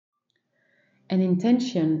An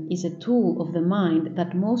intention is a tool of the mind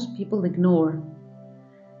that most people ignore.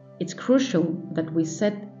 It's crucial that we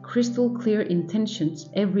set crystal clear intentions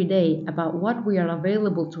every day about what we are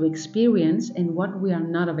available to experience and what we are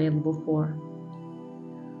not available for.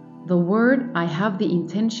 The word "I have the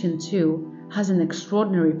intention to" has an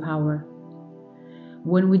extraordinary power.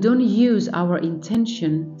 When we don't use our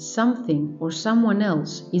intention, something or someone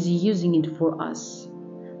else is using it for us.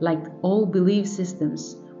 Like all belief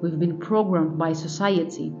systems, we've been programmed by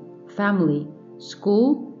society, family,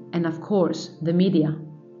 school, and of course, the media.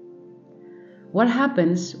 What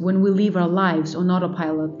happens when we live our lives on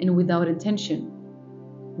autopilot and without intention?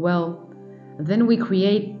 Well, then we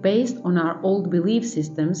create based on our old belief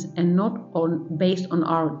systems and not based on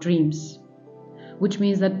our dreams. Which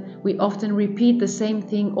means that we often repeat the same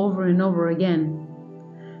thing over and over again.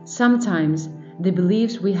 Sometimes the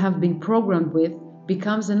beliefs we have been programmed with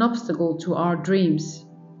becomes an obstacle to our dreams.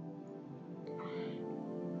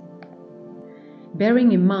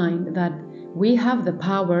 Bearing in mind that we have the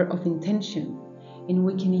power of intention and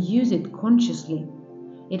we can use it consciously,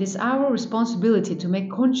 it is our responsibility to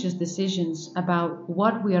make conscious decisions about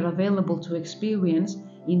what we are available to experience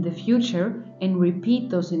in the future and repeat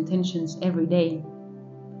those intentions every day.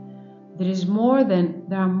 There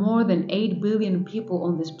are more than 8 billion people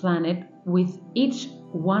on this planet, with each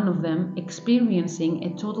one of them experiencing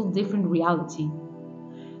a total different reality.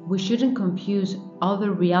 We shouldn't confuse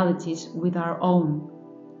other realities with our own.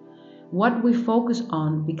 What we focus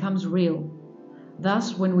on becomes real.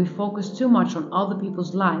 Thus, when we focus too much on other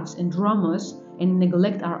people's lives and dramas and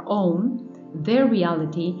neglect our own, their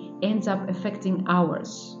reality ends up affecting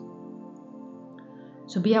ours.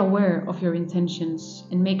 So be aware of your intentions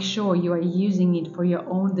and make sure you are using it for your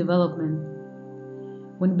own development.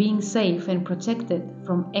 When being safe and protected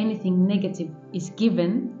from anything negative is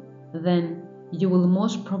given, then you will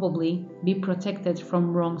most probably be protected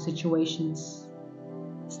from wrong situations.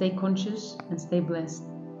 Stay conscious and stay blessed.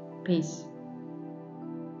 Peace.